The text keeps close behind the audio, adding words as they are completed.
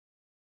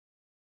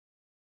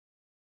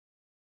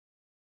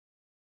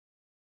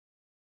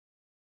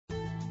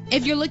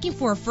If you're looking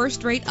for a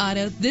first-rate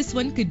auto, this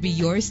one could be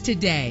yours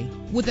today.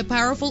 With a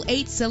powerful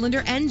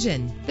 8-cylinder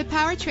engine, the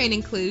powertrain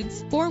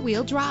includes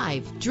 4-wheel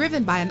drive,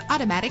 driven by an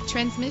automatic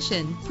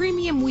transmission.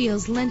 Premium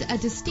wheels lend a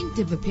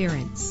distinctive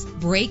appearance.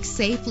 Brake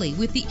safely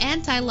with the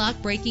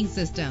anti-lock braking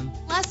system.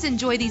 Plus,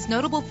 enjoy these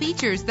notable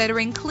features that are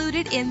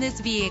included in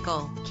this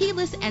vehicle: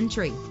 keyless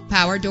entry,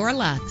 power door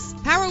locks,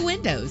 power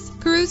windows,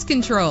 cruise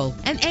control,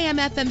 an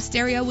AM/FM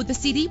stereo with a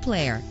CD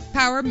player,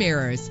 power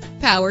mirrors,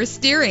 power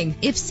steering.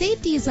 If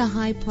safety is a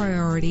high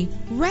priority,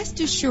 rest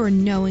assured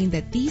knowing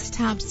that these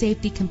top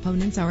safety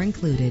components are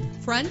included: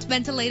 front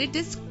ventilated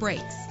disc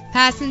brakes,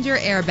 passenger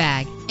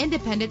airbag,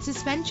 independent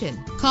suspension.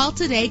 Call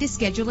today to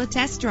schedule a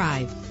test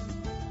drive.